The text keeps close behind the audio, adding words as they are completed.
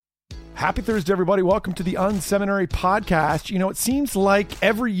Happy Thursday, everybody. Welcome to the unSeminary podcast. You know, it seems like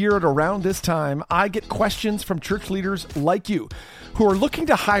every year at around this time, I get questions from church leaders like you who are looking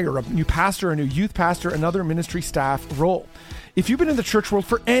to hire a new pastor, a new youth pastor, another ministry staff role. If you've been in the church world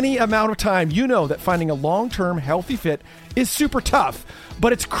for any amount of time, you know that finding a long-term healthy fit is super tough,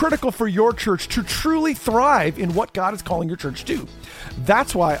 but it's critical for your church to truly thrive in what God is calling your church to.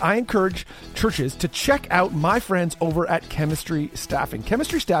 That's why I encourage churches to check out my friends over at Chemistry Staffing.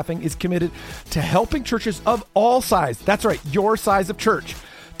 Chemistry Staffing is committed to helping churches of all size, that's right, your size of church,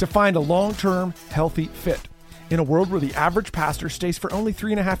 to find a long-term healthy fit. In a world where the average pastor stays for only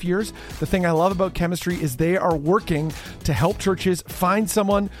 3.5 years, the thing I love about Chemistry is they are working to help churches find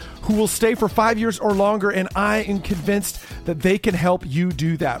someone who will stay for 5 years or longer, and I am convinced that they can help you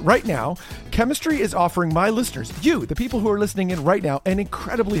do that. Right now, Chemistry is offering my listeners, you, the people who are listening in right now, an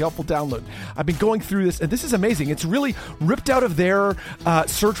incredibly helpful download. I've been going through this, and this is amazing. It's really ripped out of their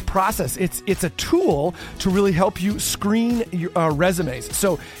search process. It's a tool to really help you screen your resumes.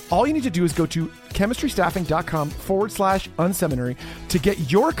 So all you need to do is go to chemistrystaffing.com/unseminary to get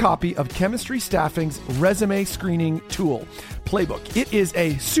your copy of Chemistry Staffing's resume screening tool playbook. It is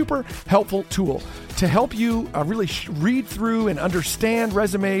a super helpful tool to help you really read through and understand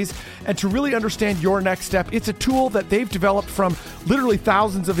resumes and to really understand your next step. It's a tool that they've developed from literally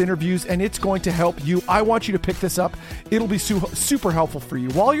thousands of interviews, and it's going to help you. I want you to pick this up. It'll be super helpful for you.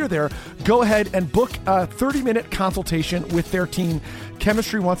 While you're there, go ahead and book a 30-minute consultation with their team.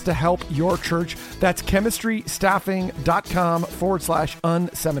 Chemistry wants to help your church. That's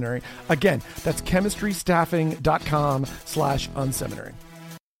chemistrystaffing.com/unseminary. Again, that's chemistrystaffing.com/unseminary.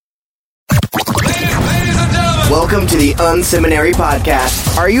 Welcome to the unSeminary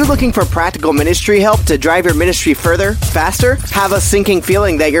podcast. Are you looking for practical ministry help to drive your ministry further, faster? Have a sinking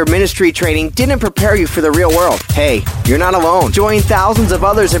feeling that your ministry training didn't prepare you for the real world? Hey, you're not alone. Join thousands of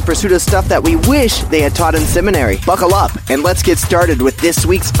others in pursuit of stuff that we wish they had taught in seminary. Buckle up and let's get started with this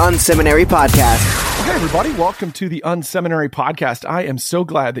week's unSeminary podcast. Hey, everybody. Welcome to the unSeminary podcast. I am so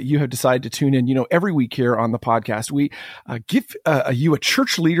glad that you have decided to tune in. You know, every week here on the podcast, we give you a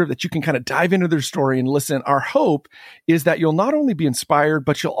church leader that you can kind of dive into their story and listen. Our hope is that you'll not only be inspired,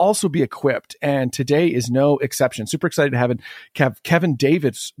 but you'll also be equipped. And today is no exception. Super excited to have Kevin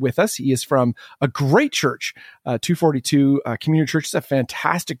Davids with us. He is from a great church, 242 Community Church. It's a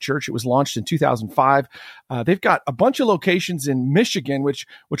fantastic church. It was launched in 2005. They've got a bunch of locations in Michigan, which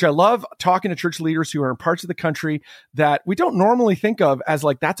I love talking to church leaders who are in parts of the country that we don't normally think of as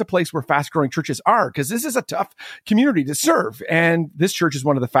like, that's a place where fast growing churches are, because this is a tough community to serve. And this church is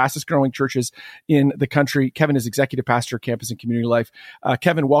one of the fastest growing churches in the country. Kevin is executive pastor, campus and community life.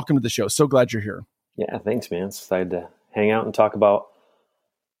 Kevin, welcome to the show. So glad you're here. Yeah, thanks, man. Excited to hang out and talk about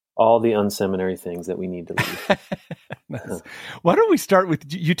all the unseminary things that we need to leave. Nice. Why don't we start with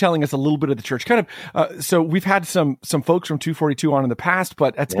you telling us a little bit of the church? Kind of, so we've had some folks from 242 on in the past,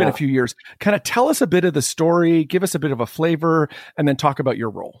 but it's been a few years. Kind of tell us a bit of the story, give us a bit of a flavor, and then talk about your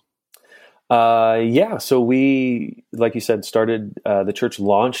role. So we, like you said, started, the church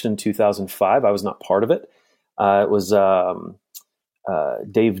launched in 2005. I was not part of it. It was Dave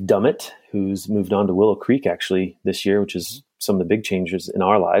Dummett, who's moved on to Willow Creek actually this year, which is some of the big changes in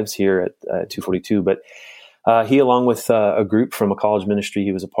our lives here at 242. But he, along with a group from a college ministry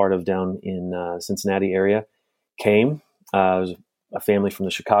he was a part of down in Cincinnati area, came. It was a family from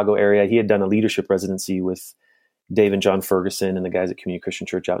the Chicago area. He had done a leadership residency with Dave and John Ferguson and the guys at Community Christian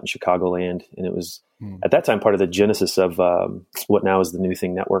Church out in Chicagoland. And it was at that time part of the genesis of what now is the New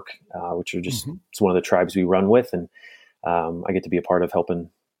Thing Network, which are just it's one of the tribes we run with. And I get to be a part of helping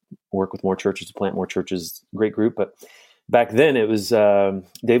work with more churches to plant more churches. Great group. But back then it was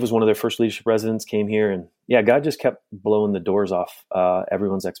Dave was one of their first leadership residents, came here, and God just kept blowing the doors off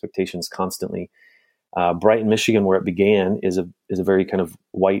everyone's expectations constantly. Brighton, Michigan, where it began, is a very kind of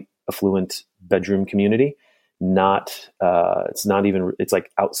white, affluent bedroom community. It's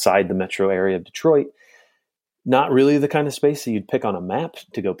like outside the metro area of Detroit. Not really the kind of space that you'd pick on a map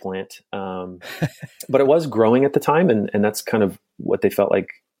to go plant. But it was growing at the time. And that's kind of what they felt like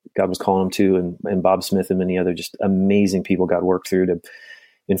God was calling them to. And Bob Smith and many other just amazing people God worked through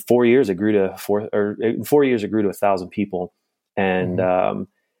in 4 years, it grew to 1,000 people. And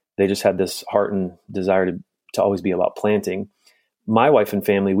they just had this heart and desire to always be about planting. My wife and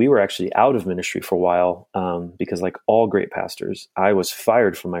family, we were actually out of ministry for a while because, like all great pastors, I was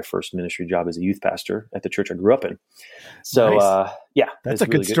fired from my first ministry job as a youth pastor at the church I grew up in. So, nice. That's a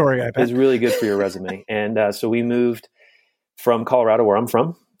really good story. I bet. It's really good for your resume. And so we moved from Colorado, where I'm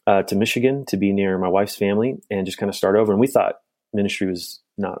from, to Michigan to be near my wife's family and just kind of start over. And we thought ministry was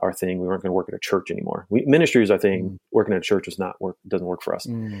not our thing. We weren't going to work at a church anymore. Ministry was our thing. Working at a church doesn't work for us.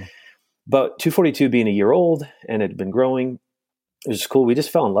 But 242 being a year old and it had been growing, it was cool. We just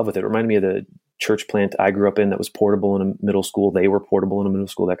fell in love with it. It reminded me of the church plant I grew up in that was portable in a middle school. They were portable in a middle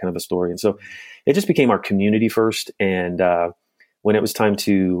school, that kind of a story. And so it just became our community first. And when it was time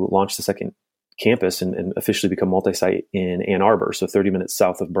to launch the second campus and officially become multi-site in Ann Arbor, so 30 minutes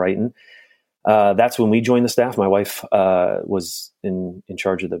south of Brighton, that's when we joined the staff. My wife was in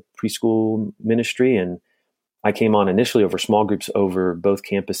charge of the preschool ministry, and I came on initially over small groups over both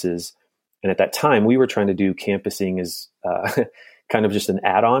campuses. And at that time, we were trying to do campusing as kind of just an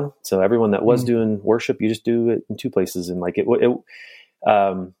add-on. So everyone that was doing worship, you just do it in two places. And like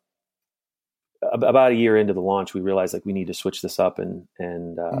about a year into the launch, we realized like we need to switch this up, and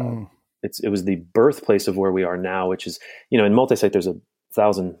it was the birthplace of where we are now, which is, in multi-site, there's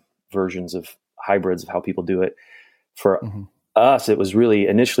 1,000 versions of hybrids of how people do it. For us, it was really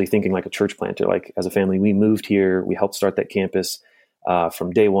initially thinking like a church planter. Like as a family, we moved here, we helped start that campus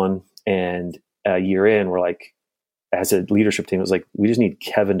from day one. And a year in, we're like, as a leadership team, it was like, we just need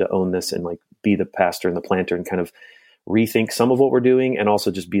Kevin to own this and like be the pastor and the planter and kind of rethink some of what we're doing, and also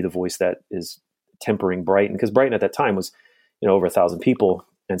just be the voice that is tempering Brighton, because Brighton at that time was, over 1,000 people.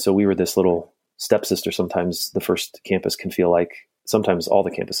 And so we were this little stepsister. Sometimes the first campus can feel like, sometimes all the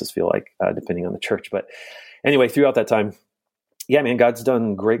campuses feel like, depending on the church. But anyway, throughout that time, yeah, man, God's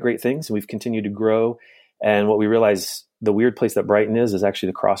done great things, and we've continued to grow. And what we realize, the weird place that Brighton is actually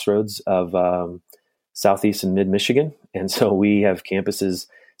the crossroads of Southeast and mid-Michigan. And so we have campuses,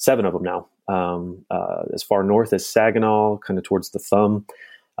 7 of them now, as far north as Saginaw, kind of towards the Thumb,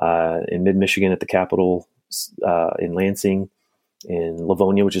 in mid-Michigan at the Capitol, in Lansing, in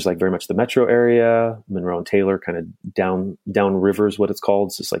Livonia, which is like very much the metro area, Monroe and Taylor, kind of down river is what it's called.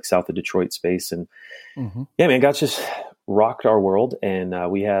 It's just like south of Detroit space. And yeah, man, God's just rocked our world.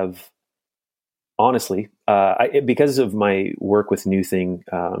 And we have, honestly, because of my work with New Thing,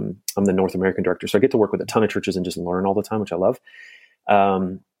 I'm the North American director, so I get to work with a ton of churches and just learn all the time, which I love.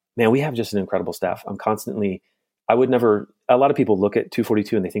 Man, we have just an incredible staff. A lot of people look at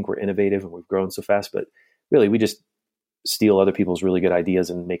 242 and they think we're innovative and we've grown so fast, but really we just steal other people's really good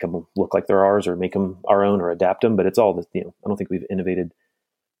ideas and make them look like they're ours, or make them our own, or adapt them. But it's all I don't think we've innovated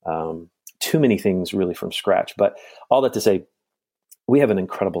too many things really from scratch. But all that to say, we have an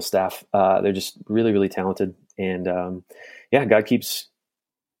incredible staff. They're just really, really talented. And yeah, God keeps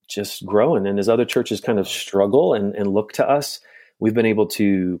just growing. And as other churches kind of struggle and look to us, we've been able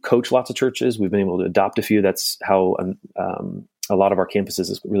to coach lots of churches. We've been able to adopt a few. That's how a lot of our campuses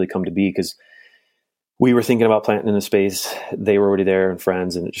has really come to be, because we were thinking about planting in a space. They were already there and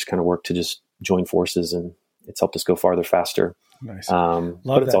friends, and it just kind of worked to just join forces, and it's helped us go farther, faster. Nice.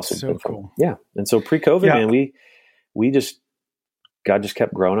 But it's also so cool. Yeah. And so pre-COVID, man, God just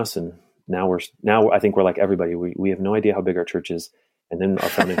kept growing us, and now I think we're like everybody. We have no idea how big our church is, and then our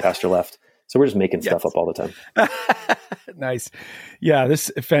founding pastor left, so we're just making stuff up all the time. Nice. Yeah, this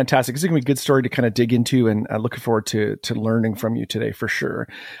is fantastic. This is going to be a good story to kind of dig into, and I'm looking forward to learning from you today for sure.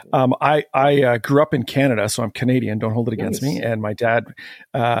 I grew up in Canada, so I'm Canadian. Don't hold it against me. And my dad,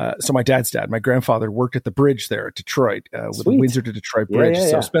 my dad's dad, my grandfather worked at the bridge there at Detroit, with the Windsor to Detroit bridge.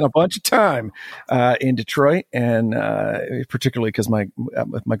 So I spent a bunch of time in Detroit, and particularly because my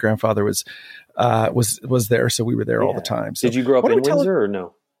grandfather was there, so we were there all the time. So did you grow up in Windsor or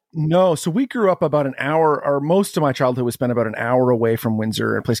no? No. So we grew up about an hour, or most of my childhood was spent about an hour away from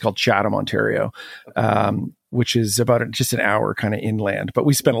Windsor, in a place called Chatham, Ontario, which is about just an hour kind of inland. But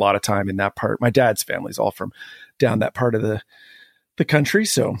we spent a lot of time in that part. My dad's family's all from down that part of the country.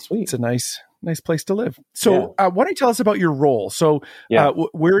 So it's a nice place to live. So why don't you tell us about your role? So how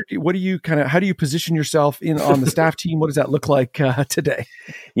do you position yourself on the staff team? What does that look like today?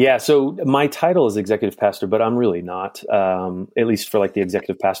 Yeah. So my title is executive pastor, but I'm really not, at least for like the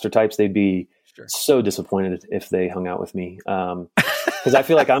executive pastor types. They'd be so disappointed if they hung out with me. Cause I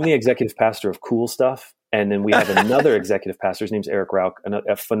feel like I'm the executive pastor of cool stuff. And then we have another executive pastor. His name's Eric Rauch,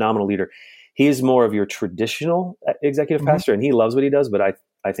 a phenomenal leader. He's more of your traditional executive pastor, and he loves what he does, but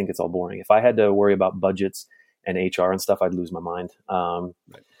I think it's all boring. If I had to worry about budgets and HR and stuff, I'd lose my mind.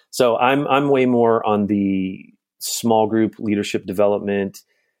 So I'm way more on the small group leadership development,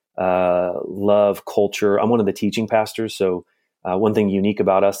 love, culture. I'm one of the teaching pastors. So one thing unique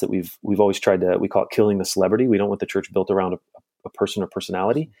about us that we've always tried to, we call it killing the celebrity. We don't want the church built around a person or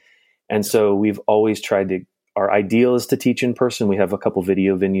personality. And so we've always tried to, our ideal is to teach in person. We have a couple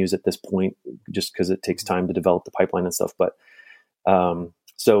video venues at this point, just because it takes time to develop the pipeline and stuff. But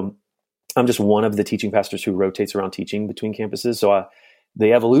so I'm just one of the teaching pastors who rotates around teaching between campuses. So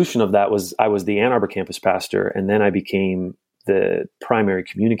the evolution of that was I was the Ann Arbor campus pastor, and then I became the primary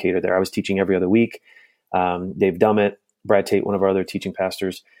communicator there. I was teaching every other week. Dave Dummett, Brad Tate, one of our other teaching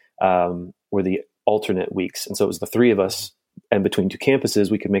pastors, were the alternate weeks. And so it was the three of us, and between two campuses,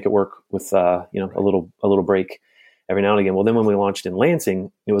 we could make it work with, a little break every now and again. Well, then when we launched in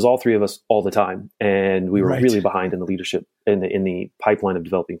Lansing, it was all three of us all the time. And we were really behind in the leadership, in the pipeline of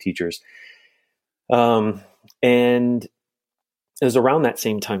developing teachers. And it was around that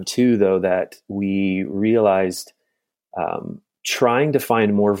same time too, though, that we realized, trying to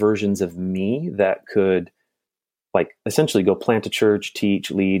find more versions of me that could like essentially go plant a church,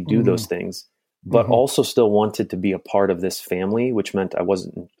 teach, lead, do those things, but also still wanted to be a part of this family, which meant I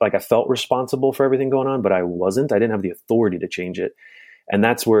wasn't like, I felt responsible for everything going on, but I didn't have the authority to change it. And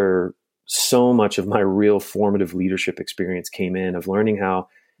that's where so much of my real formative leadership experience came in, of learning how,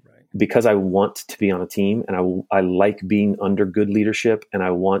 because I want to be on a team and I like being under good leadership and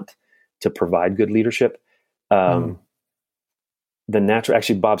I want to provide good leadership.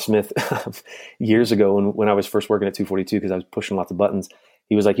 Actually Bob Smith years ago when I was first working at 242, because I was pushing lots of buttons,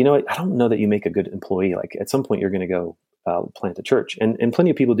 he was like, you know what, I don't know that you make a good employee. Like at some point you're going to go plant a church, and plenty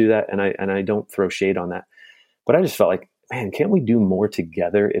of people do that. And I don't throw shade on that, but I just felt like, man, can't we do more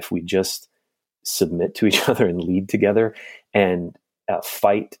together if we just submit to each other and lead together and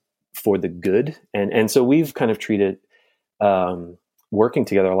fight for the good? And so we've kind of treated working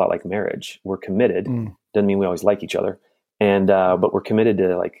together a lot like marriage. We're committed. Doesn't mean we always like each other. And, but we're committed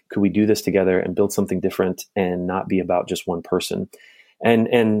to like, could we do this together and build something different and not be about just one person?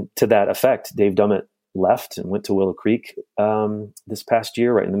 And to that effect, Dave Dummett left and went to Willow Creek this past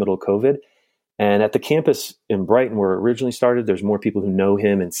year, right in the middle of COVID. And at the campus in Brighton, where it originally started, there's more people who know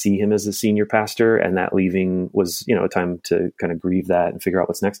him and see him as the senior pastor. And that leaving was, a time to kind of grieve that and figure out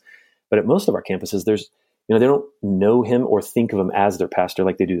what's next. But at most of our campuses, there's, they don't know him or think of him as their pastor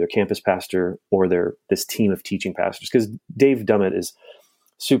like they do their campus pastor or this team of teaching pastors. Because Dave Dummett is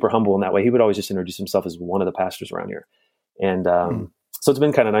super humble in that way. He would always just introduce himself as one of the pastors around here. And so it's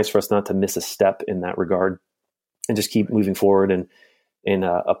been kind of nice for us not to miss a step in that regard and just keep moving forward and in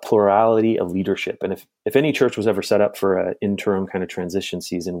a plurality of leadership. And if any church was ever set up for an interim kind of transition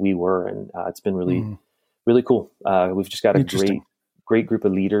season, we were, and it's been really, really cool. We've just got a great group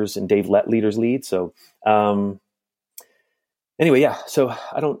of leaders, and Dave let leaders lead. So, anyway, yeah. So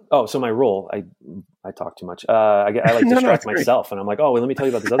so my role, I talk too much. I like distract myself, and I'm like, well, let me tell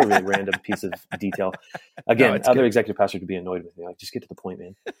you about this other really random piece of detail. Again, other executive pastors would be annoyed with me. Like, just get to the point,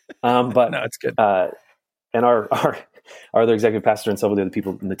 man. But no, it's good. And our other executive pastor and several of the other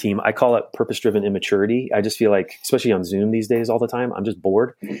people in the team, I call it purpose-driven immaturity. I just feel like, especially on Zoom these days all the time, I'm just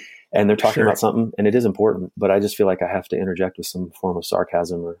bored and they're talking about something and it is important, but I just feel like I have to interject with some form of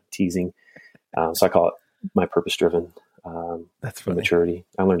sarcasm or teasing. So I call it my purpose-driven That's funny. immaturity.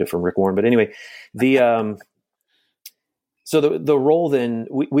 I learned it from Rick Warren. But anyway, so the role then,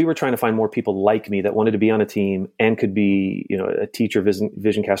 we were trying to find more people like me that wanted to be on a team and could be, a teacher,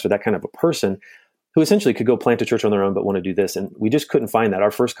 vision caster, that kind of a person who essentially could go plant a church on their own, but want to do this. And we just couldn't find that.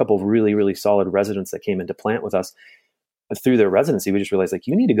 Our first couple of really, really solid residents that came in to plant with us through their residency, we just realized, like,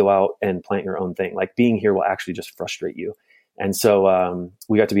 you need to go out and plant your own thing. Like, being here will actually just frustrate you. And so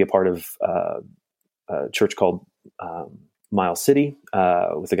we got to be a part of a church called Mile City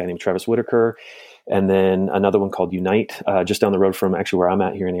with a guy named Travis Whitaker. And then another one called Unite, just down the road from actually where I'm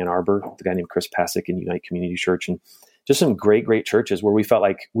at here in Ann Arbor, with a guy named Chris Pasick in Unite Community Church. And just some great, great churches where we felt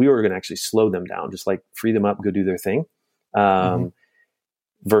like we were going to actually slow them down, just like free them up, go do their thing.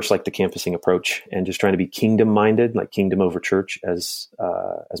 Versus like the campusing approach and just trying to be kingdom minded, like kingdom over church as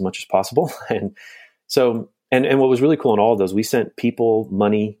much as possible. And so, and what was really cool in all of those, we sent people,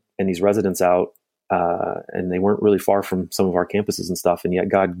 money, and these residents out, and they weren't really far from some of our campuses and stuff. And yet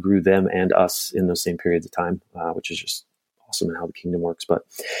God grew them and us in those same periods of time, which is just awesome in how the kingdom works. But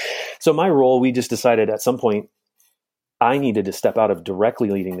so my role, we just decided at some point I needed to step out of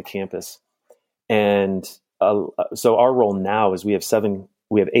directly leading the campus. And so our role now is we have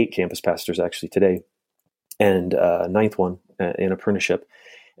 8 campus pastors actually today, and ninth one in apprenticeship.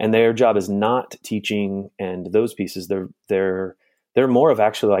 And their job is not teaching and those pieces. They're more of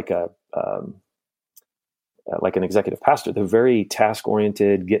actually like like an executive pastor. They're very task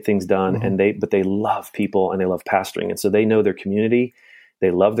oriented, get things done, but they love people and they love pastoring. And so they know their community, they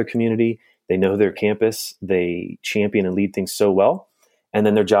love their community, they know their campus, they champion and lead things so well. And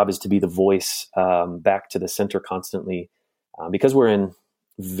then their job is to be the voice back to the center constantly, because we're in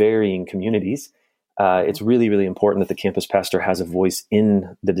varying communities. It's really, really important that the campus pastor has a voice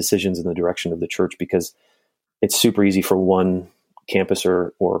in the decisions and the direction of the church, because it's super easy for one campus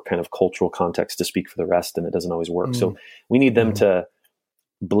or kind of cultural context to speak for the rest, and it doesn't always work. So we need them to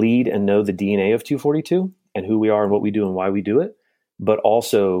bleed and know the DNA of 242 and who we are and what we do and why we do it, but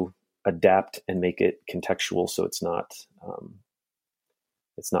also adapt and make it contextual so it's not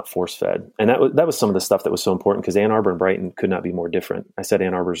It's not force fed. And that was some of the stuff that was so important, because Ann Arbor and Brighton could not be more different. I said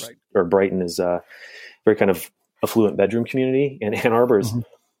or Brighton is a very kind of affluent bedroom community, and Ann Arbor is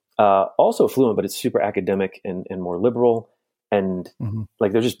also affluent, but it's super academic and more liberal. And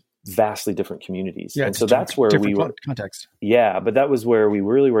like, they're just vastly different communities. Yeah, and so that's where we were context. Yeah. But that was where we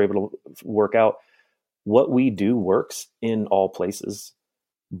really were able to work out what we do works in all places,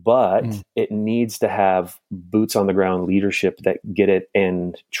 but it needs to have boots on the ground leadership that get it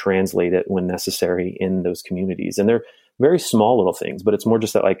and translate it when necessary in those communities. And they're very small little things, but it's more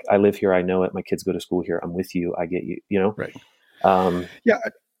just that, like, I live here, I know it, my kids go to school here, I'm with you, I get you, you know? Right.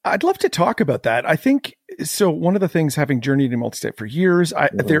 I'd love to talk about that. I think, so one of the things, having journeyed in multi-state for years,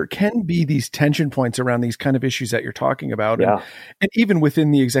 there can be these tension points around these kind of issues that you're talking about. Yeah. And even within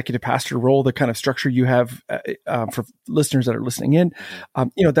the executive pastor role, the kind of structure you have for listeners that are listening in,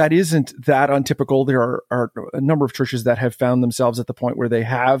 that isn't that untypical. There are a number of churches that have found themselves at the point where they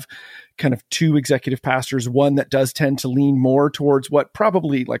have kind of two executive pastors, one that does tend to lean more towards what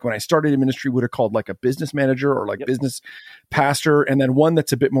probably, like when I started in ministry, would have called like a business manager or like business pastor. And then one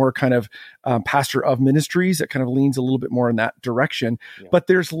that's a bit more kind of pastor of ministries that kind of leans a little bit more in that direction. Yeah. But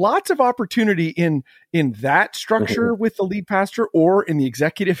there's lots of opportunity in that structure with the lead pastor, or in the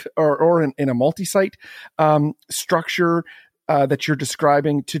executive or in a multi-site structure that you're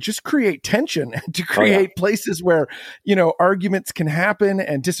describing, to just create tension and to create places where, arguments can happen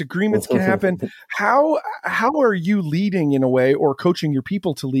and disagreements can happen. How are you leading in a way, or coaching your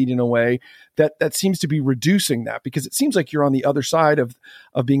people to lead in a way that seems to be reducing that? Because it seems like you're on the other side of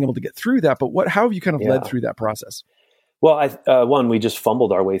being able to get through that, but how have you kind of led through that process? Well, we just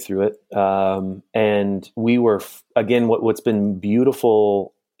fumbled our way through it. And we were, again, what's been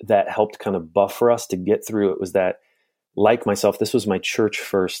beautiful that helped kind of buffer us to get through it was that, like myself, this was my church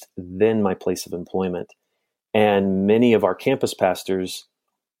first, then my place of employment. And many of our campus pastors,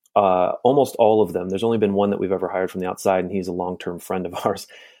 almost all of them, there's only been one that we've ever hired from the outside, and he's a long-term friend of ours,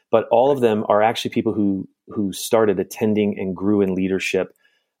 but all of them are actually people who started attending and grew in leadership.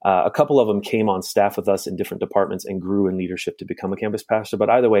 A couple of them came on staff with us in different departments and grew in leadership to become a campus pastor. But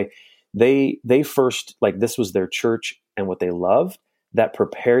either way, they first, like, this was their church and what they loved that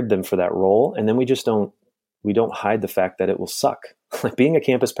prepared them for that role. And then we don't hide the fact that it will suck. Like, being a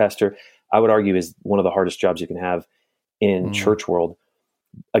campus pastor, I would argue, is one of the hardest jobs you can have in church world.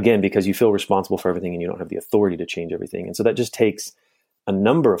 Again, because you feel responsible for everything and you don't have the authority to change everything. And so that just takes a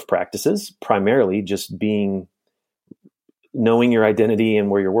number of practices, primarily just knowing your identity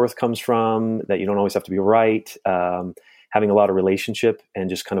and where your worth comes from, that you don't always have to be right, having a lot of relationship and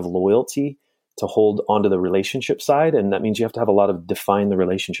just kind of loyalty to hold onto the relationship side. And that means you have to have a lot of define the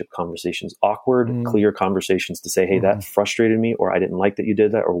relationship conversations, awkward, clear conversations to say, hey, that frustrated me, or I didn't like that you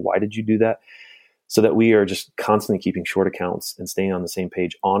did that, or why did you do that? So that we are just constantly keeping short accounts and staying on the same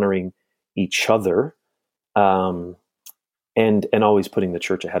page, honoring each other, and always putting the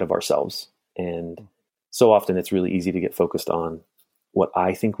church ahead of ourselves. And so often it's really easy to get focused on what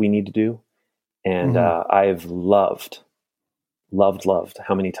I think we need to do. And I've loved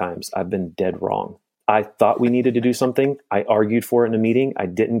how many times I've been dead wrong. I thought we needed to do something. I argued for it in a meeting. I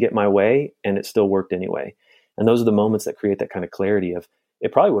didn't get my way, and it still worked anyway. And those are the moments that create that kind of clarity of,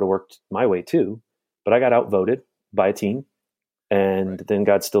 it probably would have worked my way too, but I got outvoted by a team, and then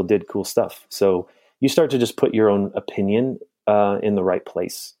God still did cool stuff. So you start to just put your own opinion in the right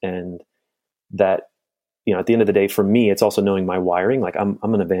place. And that, at the end of the day, for me, it's also knowing my wiring. Like, I'm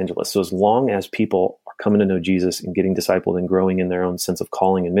an evangelist. So as long as people are coming to know Jesus and getting discipled and growing in their own sense of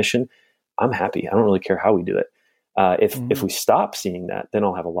calling and mission, I'm happy. I don't really care how we do it. If we stop seeing that, then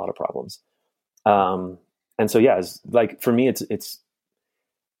I'll have a lot of problems. And so, for me, it's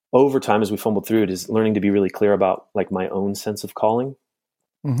over time, as we fumbled through it, is learning to be really clear about, like, my own sense of calling,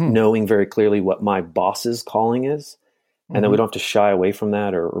 knowing very clearly what my boss's calling is. And then we don't have to shy away from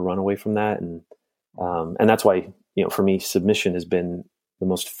that or run away from that. And that's why, for me, submission has been the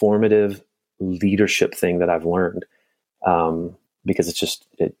most formative leadership thing that I've learned. Because it's just,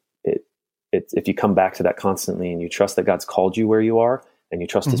 if you come back to that constantly and you trust that God's called you where you are and you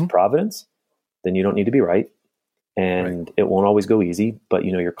trust his providence, then you don't need to be right. And it won't always go easy, but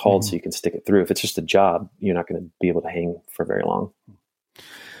you're called so you can stick it through. If it's just a job, you're not going to be able to hang for very long.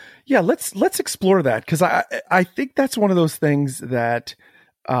 Yeah, let's explore that, because I think that's one of those things that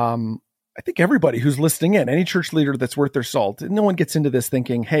I think everybody who's listening in, any church leader that's worth their salt, no one gets into this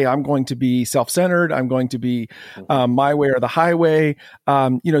thinking, hey, I'm going to be self-centered. I'm going to be my way or the highway.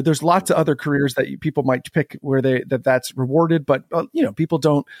 There's lots of other careers that people might pick where that's rewarded, but people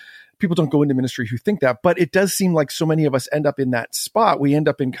don't people don't go into ministry who think that, but it does seem like so many of us end up in that spot. We end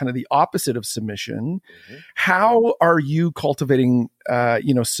up in kind of the opposite of submission. How are you cultivating,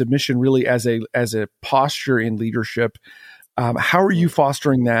 submission really as a posture in leadership? How are you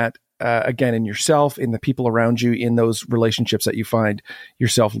fostering that, again, in yourself, in the people around you, in those relationships that you find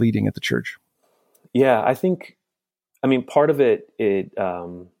yourself leading at the church? Yeah, part of it,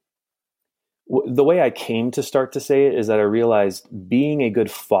 the way I came to start to say it is that I realized being a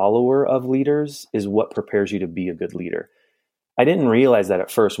good follower of leaders is what prepares you to be a good leader. I didn't realize that at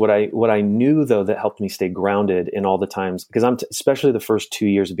first. What I knew, though, that helped me stay grounded in all the times, because especially the first 2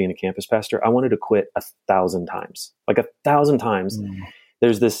 years of being a campus pastor, I wanted to quit 1,000 times, like 1,000 times.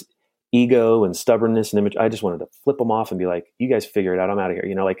 There's this ego and stubbornness and image. I just wanted to flip them off and be like, you guys figure it out. I'm out of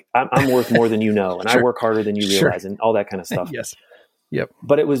here. I'm worth more than you know, and I work harder than you realize, and all that kind of stuff. Yes. Yep.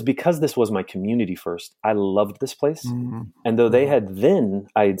 But it was because this was my community first. I loved this place. And though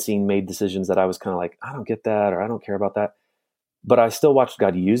I had seen made decisions that I was kind of like, I don't get that, or I don't care about that. But I still watched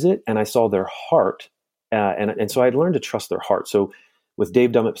God use it, and I saw their heart. And so I'd learned to trust their heart. So with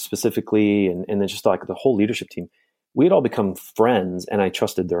Dave Dummett specifically, and then just like the whole leadership team, we had all become friends, and I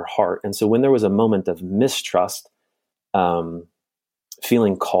trusted their heart. And so when there was a moment of mistrust,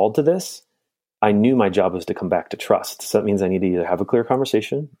 feeling called to this, I knew my job was to come back to trust. So that means I need to either have a clear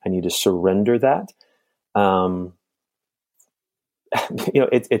conversation, I need to surrender that.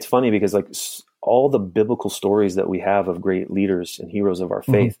 It's funny because like all the biblical stories that we have of great leaders and heroes of our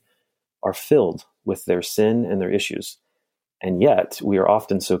faith are filled with their sin and their issues. And yet we are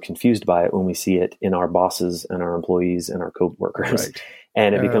often so confused by it when we see it in our bosses and our employees and our co-workers. Right.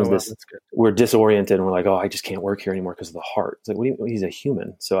 And it becomes we're disoriented, and we're like, oh, I just can't work here anymore because of the heart. It's like, what do you mean? He's a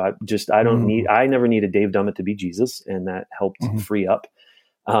human. So I never needed Dave Dummett to be Jesus. And that helped free up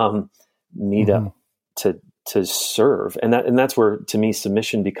me to serve. And that's where, to me,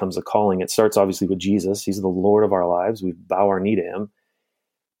 submission becomes a calling. It starts obviously with Jesus. He's the Lord of our lives. We bow our knee to him.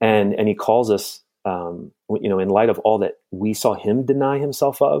 And he calls us, in light of all that we saw him deny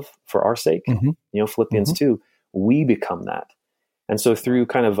himself of for our sake, Philippians 2, we become that. And so through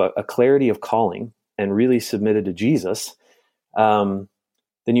kind of a clarity of calling and really submitted to Jesus, then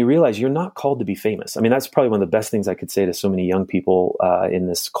you realize you're not called to be famous. I mean, that's probably one of the best things I could say to so many young people in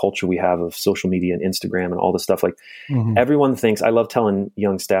this culture we have of social media and Instagram and all this stuff. Like everyone thinks, I love telling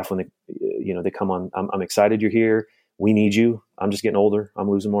young staff when they come on, I'm excited you're here. We need you. I'm just getting older. I'm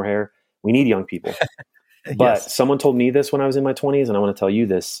losing more hair. We need young people. But someone told me this when I was in my 20s, and I want to tell you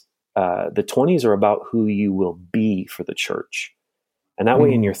this. The 20s are about who you will be for the church. And that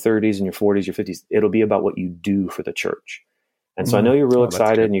way in your 30s and your 40s, your 50s, it'll be about what you do for the church. And so I know you're real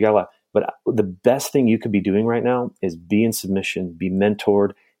excited and you got a lot, but the best thing you could be doing right now is be in submission, be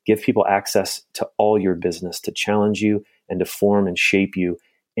mentored, give people access to all your business to challenge you and to form and shape you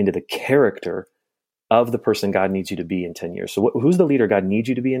into the character of the person God needs you to be in 10 years. So who's the leader God needs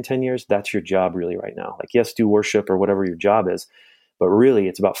you to be in 10 years? That's your job really right now. Like, yes, do worship or whatever your job is, but really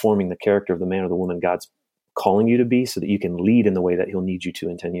it's about forming the character of the man or the woman God's calling you to be so that you can lead in the way that he'll need you to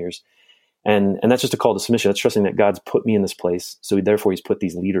in 10 years. And that's just a call to submission. That's trusting that God's put me in this place. So therefore he's put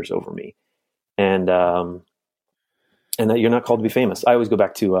these leaders over me. And that you're not called to be famous. I always go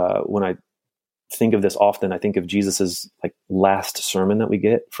back to when I think of this often, I think of Jesus's like last sermon that we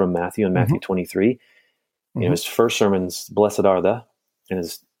get from Matthew in Matthew 23. His first sermon's blessed are the, and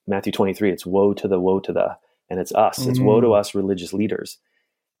his Matthew 23, it's woe to the, and it's us. It's woe to us religious leaders.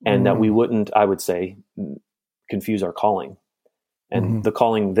 And that we wouldn't, I would say, confuse our calling. And the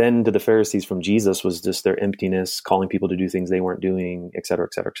calling then to the Pharisees from Jesus was just their emptiness, calling people to do things they weren't doing, et cetera,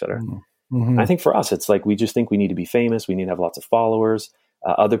 et cetera, et cetera. I think for us, it's like we just think we need to be famous. We need to have lots of followers.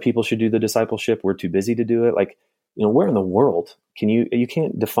 Other people should do the discipleship. We're too busy to do it. Like, where in the world can you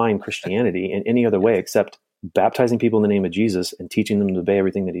can't define Christianity in any other way except baptizing people in the name of Jesus and teaching them to obey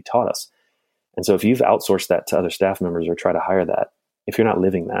everything that he taught us. And so if you've outsourced that to other staff members or try to hire that, if you're not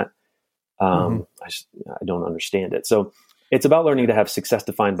living that, I don't understand it. So it's about learning to have success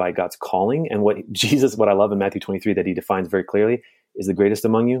defined by God's calling. And what I love in Matthew 23 that he defines very clearly is the greatest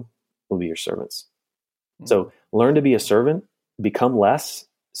among you will be your servants. So learn to be a servant, become less.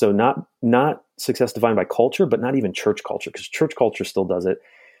 So not success defined by culture, but not even church culture, because church culture still does it.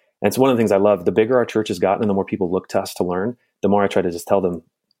 And it's one of the things I love. The bigger our church has gotten and the more people look to us to learn, the more I try to just tell them,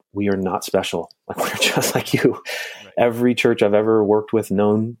 we are not special. Like, we're just like you. Right. Every church I've ever worked with,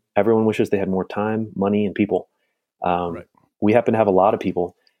 known, everyone wishes they had more time, money, and people. We happen to have a lot of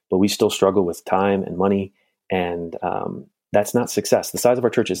people, but we still struggle with time and money. And that's not success. The size of our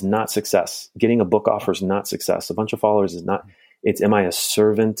church is not success. Getting a book offer is not success. A bunch of followers is not. It's, am I a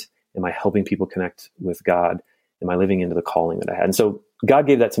servant? Am I helping people connect with God? Am I living into the calling that I had? And so God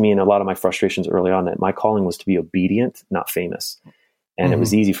gave that to me in a lot of my frustrations early on, that my calling was to be obedient, not famous. And it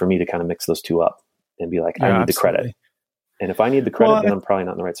was easy for me to kind of mix those two up and be like, I need the credit. And if I need the credit, then I'm probably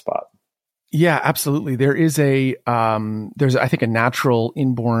not in the right spot. Yeah, absolutely. There is there's, I think, a natural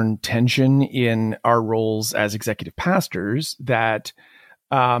inborn tension in our roles as executive pastors that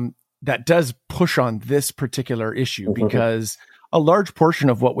does push on this particular issue, because a large portion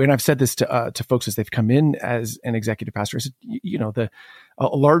of and I've said this to folks as they've come in as an executive pastor, is, a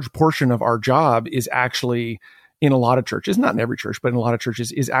large portion of our job is actually, in a lot of churches, not in every church, but in a lot of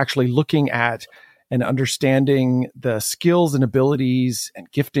churches, is actually looking at and understanding the skills and abilities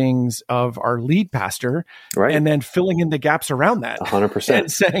and giftings of our lead pastor, right, and then filling in the gaps around that. 100%. And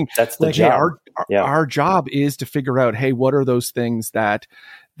saying, that's the job. Hey, our job is to figure out, hey, what are those things that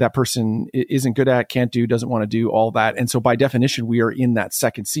person isn't good at, can't do, doesn't want to do, all that. And so by definition, we are in that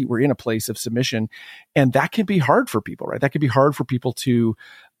second seat. We're in a place of submission. And that can be hard for people, right? That can be hard for people to,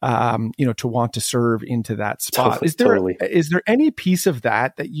 to want to serve into that spot. Is there any piece of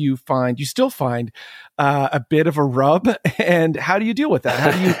that you still find a bit of a rub? And how do you deal with that?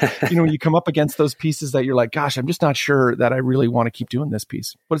 How do you, when you come up against those pieces that you're like, gosh, I'm just not sure that I really want to keep doing this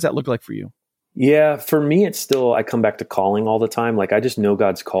piece. What does that look like for you? Yeah, for me, it's still, I come back to calling all the time. Like, I just know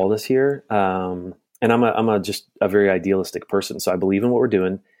God's called us here. And I'm just a very idealistic person. So I believe in what we're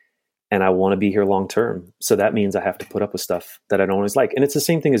doing, and I want to be here long term. So that means I have to put up with stuff that I don't always like. And it's the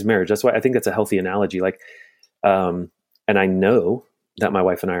same thing as marriage. That's why I think that's a healthy analogy. Like, and I know that my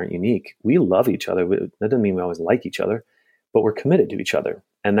wife and I aren't unique. We love each other. That doesn't mean we always like each other, but we're committed to each other.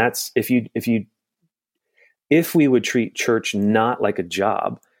 And that's, if we would treat church not like a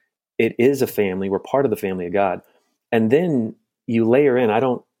job, it is a family. We're part of the family of God. And then you layer in, I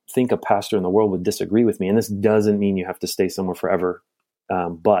don't think a pastor in the world would disagree with me. And this doesn't mean you have to stay somewhere forever.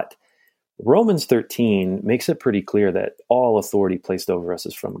 But Romans 13 makes it pretty clear that all authority placed over us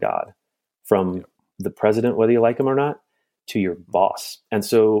is from God, from the president, whether you like him or not, to your boss. And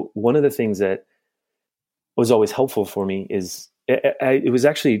so one of the things that was always helpful for me is it was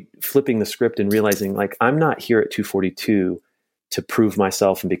actually flipping the script and realizing, like, I'm not here at 242 to prove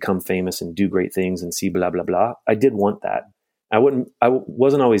myself and become famous and do great things and see blah, blah, blah. I did want that. I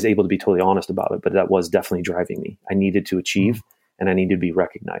wasn't always able to be totally honest about it, but that was definitely driving me. I needed to achieve, and I needed to be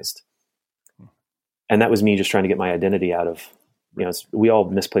recognized. And that was me just trying to get my identity out of, we all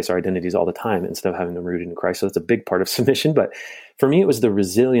misplace our identities all the time instead of having them rooted in Christ. So that's a big part of submission. But for me, it was the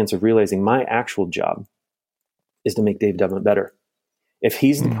resilience of realizing my actual job is to make Dave Devlin better. If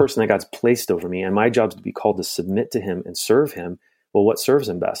he's the person that God's placed over me, and my job is to be called to submit to him and serve him, well, what serves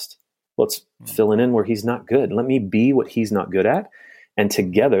him best? Well, it's filling in where he's not good. Let me be what he's not good at. And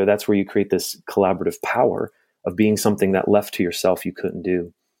together, that's where you create this collaborative power of being something that left to yourself you couldn't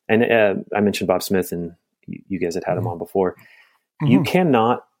do. And I mentioned Bob Smith, and you guys had him on before. You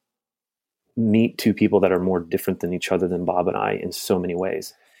cannot meet two people that are more different than each other than Bob and I in so many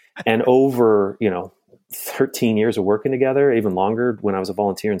ways. And over, 13 years of working together, even longer when I was a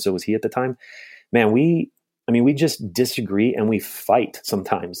volunteer, and so was he at the time, man, we just disagree, and we fight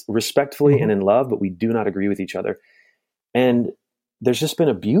sometimes respectfully and in love, but we do not agree with each other. And there's just been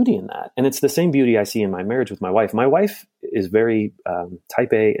a beauty in that. And it's the same beauty I see in my marriage with my wife. My wife is very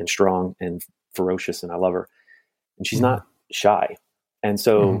type A and strong and ferocious, and I love her. And she's not shy. And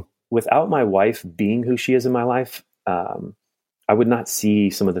so without my wife being who she is in my life, I would not see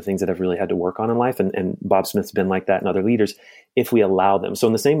some of the things that I've really had to work on in life. And Bob Smith's been like that, and other leaders, if we allow them. So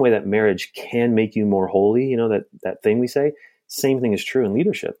in the same way that marriage can make you more holy, that thing we say, same thing is true in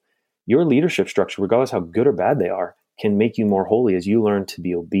leadership. Your leadership structure, regardless how good or bad they are, can make you more holy as you learn to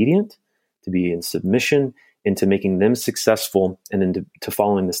be obedient, to be in submission, into making them successful, and into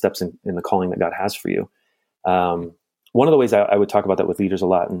following the steps in the calling that God has for you. One of the ways I would talk about that with leaders a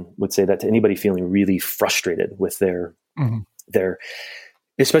lot, and would say that to anybody feeling really frustrated with their,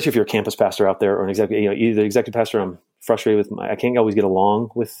 especially if you're a campus pastor out there, or an executive, either executive pastor, I'm frustrated with I can't always get along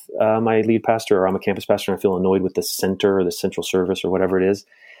with my lead pastor, or I'm a campus pastor and I feel annoyed with the center or the central service or whatever it is.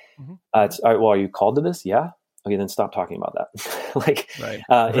 It's, all right, well, are you called to this? Yeah. Okay, then stop talking about that.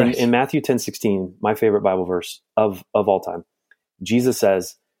 In Matthew 10:16, my favorite Bible verse of all time, Jesus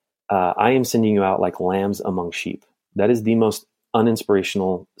says, I am sending you out like lambs among sheep. That is the most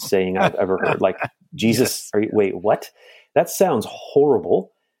uninspirational saying I've ever heard. Like, Jesus, wait, what? That sounds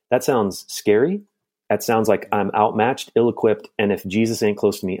horrible. That sounds scary. That sounds like I'm outmatched, ill-equipped, and if Jesus ain't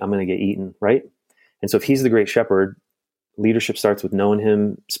close to me, I'm going to get eaten, right? And so if he's the great shepherd, leadership starts with knowing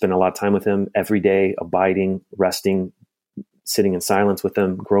him, spending a lot of time with him every day, abiding, resting, sitting in silence with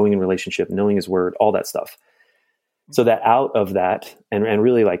him, growing in relationship, knowing his word, all that stuff. So that out of that, and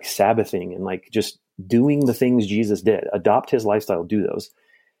really like Sabbathing, and like just doing the things Jesus did, adopt his lifestyle, do those.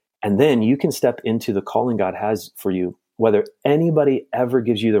 And then you can step into the calling God has for you, whether anybody ever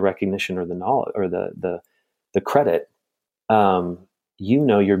gives you the recognition or the knowledge or the credit.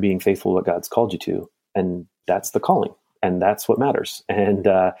 You're being faithful to what God's called you to, and that's the calling, and that's what matters. And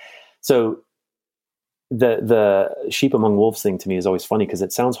so the sheep among wolves thing to me is always funny because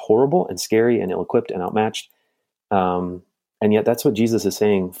it sounds horrible and scary and ill-equipped and outmatched. And yet that's what Jesus is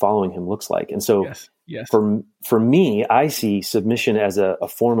saying following him looks like. And so yes. For me, I see submission as a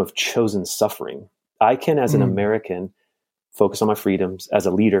form of chosen suffering. I can, as an American, focus on my freedoms. As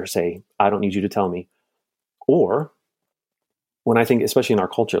a leader, say, I don't need you to tell me. Or when I think, especially in our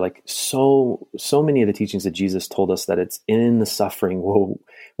culture, like so many of the teachings that Jesus told us that it's in the suffering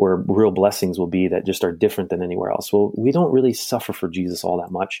where real blessings will be that just are different than anywhere else. Well, we don't really suffer for Jesus all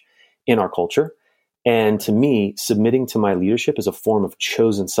that much in our culture. And to me, submitting to my leadership is a form of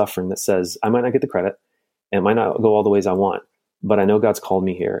chosen suffering that says, I might not get the credit and it might not go all the ways I want, but I know God's called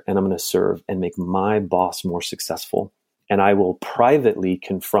me here and I'm going to serve and make my boss more successful. And I will privately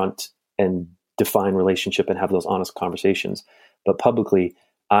confront and define relationship and have those honest conversations. But publicly,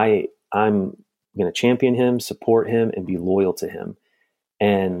 I'm going to champion him, support him, and be loyal to him.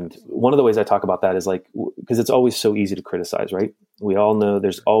 And one of the ways I talk about that is like, because it's always so easy to criticize, right? We all know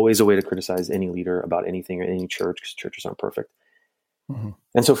there's always a way to criticize any leader about anything or any church because churches aren't perfect. Mm-hmm.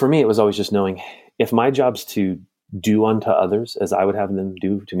 And so for me, it was always just knowing if my job's to do unto others as I would have them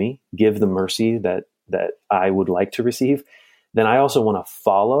do to me, give the mercy that I would like to receive, then I also want to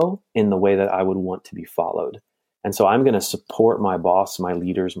follow in the way that I would want to be followed. And so I'm going to support my boss, my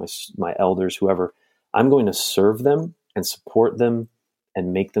leaders, my elders, whoever. I'm going to serve them and support them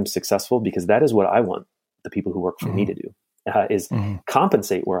and make them successful because that is what I want the people who work for me to do, is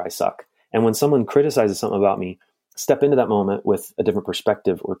compensate where I suck. And when someone criticizes something about me, step into that moment with a different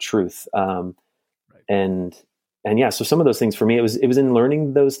perspective or truth. So some of those things for me, it was in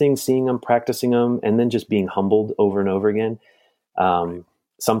learning those things, seeing them, practicing them, and then just being humbled over and over again.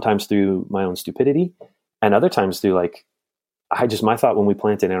 Sometimes through my own stupidity and other times through my thought when we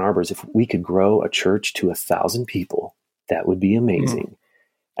planted Ann Arbor is if we could grow a church to 1,000 people, that would be amazing.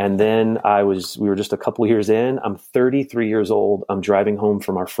 And then we were just a couple of years in, I'm 33 years old. I'm driving home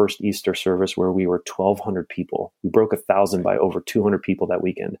from our first Easter service where we were 1,200 people. We broke 1,000 by over 200 people that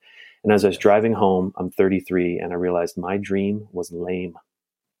weekend. And as I was driving home, I'm 33 and I realized my dream was lame.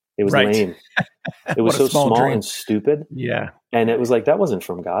 It was lame. It was so small and stupid. Yeah. And it was like, that wasn't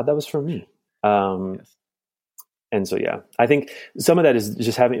from God. That was from me. And so, I think some of that is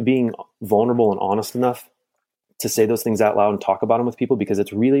just being vulnerable and honest enough to say those things out loud and talk about them with people, because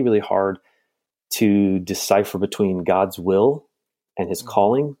it's really, really hard to decipher between God's will and his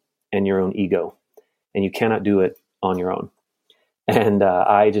calling and your own ego. And you cannot do it on your own. And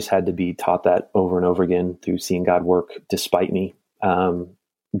I just had to be taught that over and over again through seeing God work despite me,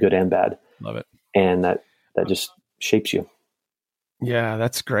 good and bad. Love it. And that just shapes you. Yeah,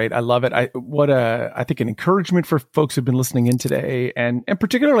 that's great. I love it. I think an encouragement for folks who've been listening in today, and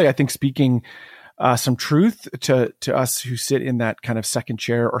particularly I think speaking some truth to us who sit in that kind of second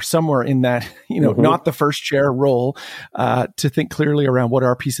chair or somewhere in that, not the first chair role, to think clearly around what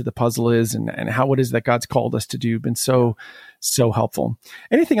our piece of the puzzle is and how it is that God's called us to do. Been so helpful.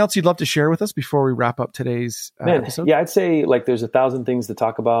 Anything else you'd love to share with us before we wrap up today's episode? Yeah, I'd say there's 1,000 things to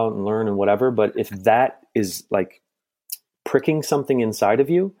talk about and learn and whatever, but if that is pricking something inside of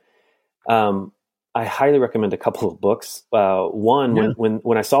you, I highly recommend a couple of books.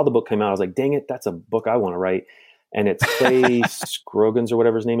 When I saw the book come out, I was like, dang it, that's a book I want to write. And it's Clay Scroggins or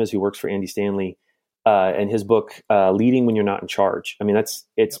whatever his name is, who works for Andy Stanley, and his book, Leading When You're Not in Charge. I mean,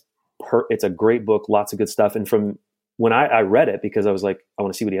 it's a great book, lots of good stuff. And from when I read it, because I was like, I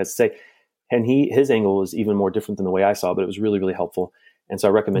want to see what he has to say. And his angle was even more different than the way I saw, but it was really, really helpful. And so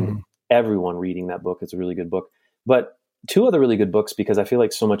I recommend everyone reading that book. It's a really good book. But two other really good books, because I feel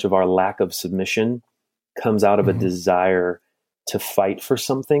like so much of our lack of submission comes out of a desire to fight for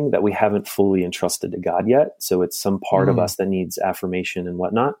something that we haven't fully entrusted to God yet. So it's some part of us that needs affirmation and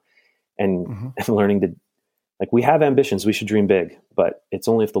whatnot. And learning to, we have ambitions, we should dream big, but it's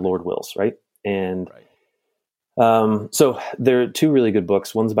only if the Lord wills, right? And so there are two really good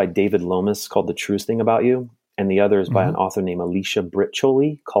books. One's by David Lomas called The Truest Thing About You, and the other is by an author named Alicia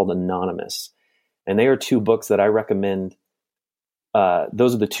Britcholi called Anonymous. And they are two books that I recommend.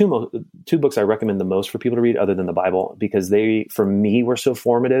 Those are the two books I recommend the most for people to read, other than the Bible, because they, for me, were so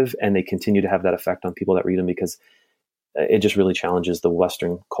formative, and they continue to have that effect on people that read them, because it just really challenges the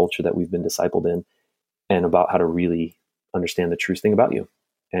Western culture that we've been discipled in, and about how to really understand the truest thing about you,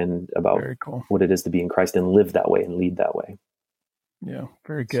 and about what it is to be in Christ and live that way and lead that way. Yeah,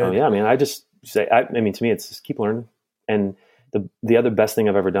 very good. So I say, I mean, to me, it's just keep learning. And the other best thing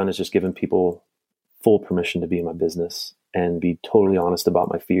I've ever done is just given people full permission to be in my business and be totally honest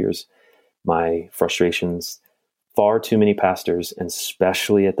about my fears, my frustrations. Far too many pastors, and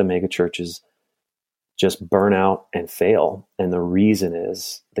especially at the mega churches, just burn out and fail. And the reason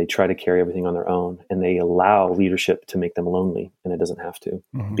is they try to carry everything on their own, and they allow leadership to make them lonely, and it doesn't have to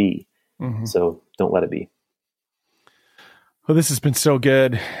be. So don't let it be. Well, this has been so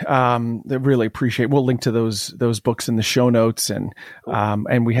good. I really appreciate. We'll link to those books in the show notes, and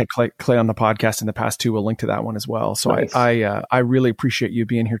we had Clay on the podcast in the past too. We'll link to that one as well. So nice. I really appreciate you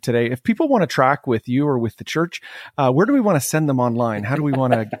being here today. If people want to track with you or with the church, where do we want to send them online? How do we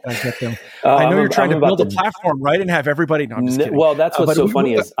want to get them? I know you're trying to build a platform, right, and have everybody. No, I'm just kidding. Well, that's what's so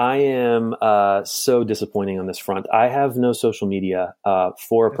funny is I am so disappointing on this front. I have no social media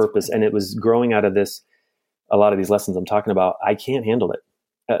for a purpose, and it was growing out of this. A lot of these lessons I'm talking about, I can't handle it.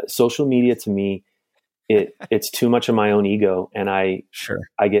 Social media to me, it's too much of my own ego, and I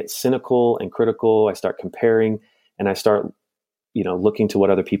get cynical and critical. I start comparing, and I start, looking to what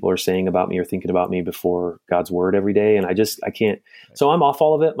other people are saying about me or thinking about me before God's word every day. And I can't. So I'm off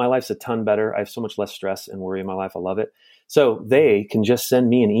all of it. My life's a ton better. I have so much less stress and worry in my life. I love it. So they can just send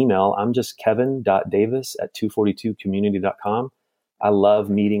me an email. I'm just kevin.davis@242community.com. I love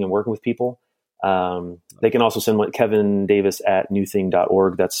meeting and working with people. They can also send Kevin Davis at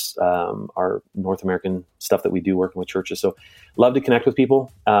newthing.org. That's our North American stuff that we do working with churches. So love to connect with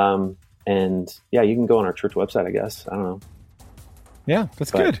people. And yeah, you can go on our church website, I guess. I don't know. Yeah,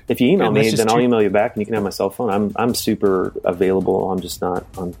 that's good. If you email me, then I'll email you back, and you can have my cell phone. I'm super available. I'm just not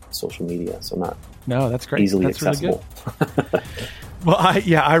on social media. So that's great. Easily that's accessible. Really well,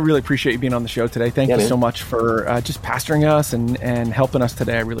 I really appreciate you being on the show today. Thank you so much for just pastoring us and helping us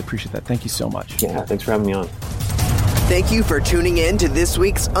today. I really appreciate that. Thank you so much. Yeah, thanks for having me on. Thank you for tuning in to this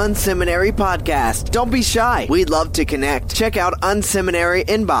week's unSeminary podcast. Don't be shy. We'd love to connect. Check out unSeminary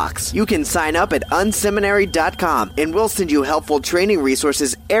Inbox. You can sign up at unSeminary.com, and we'll send you helpful training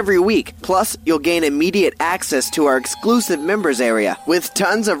resources every week. Plus, you'll gain immediate access to our exclusive members area with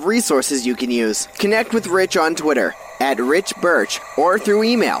tons of resources you can use. Connect with Rich on Twitter @RichBirch or through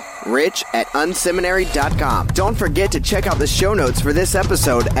email, rich@unseminary.com. Don't forget to check out the show notes for this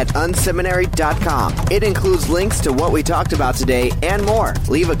episode at unseminary.com. It includes links to what we talked about today and more.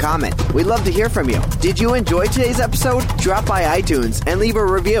 Leave a comment. We'd love to hear from you. Did you enjoy today's episode? Drop by iTunes and leave a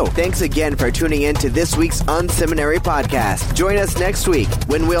review. Thanks again for tuning in to this week's unSeminary podcast. Join us next week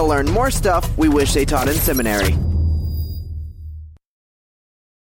when we'll learn more stuff we wish they taught in seminary.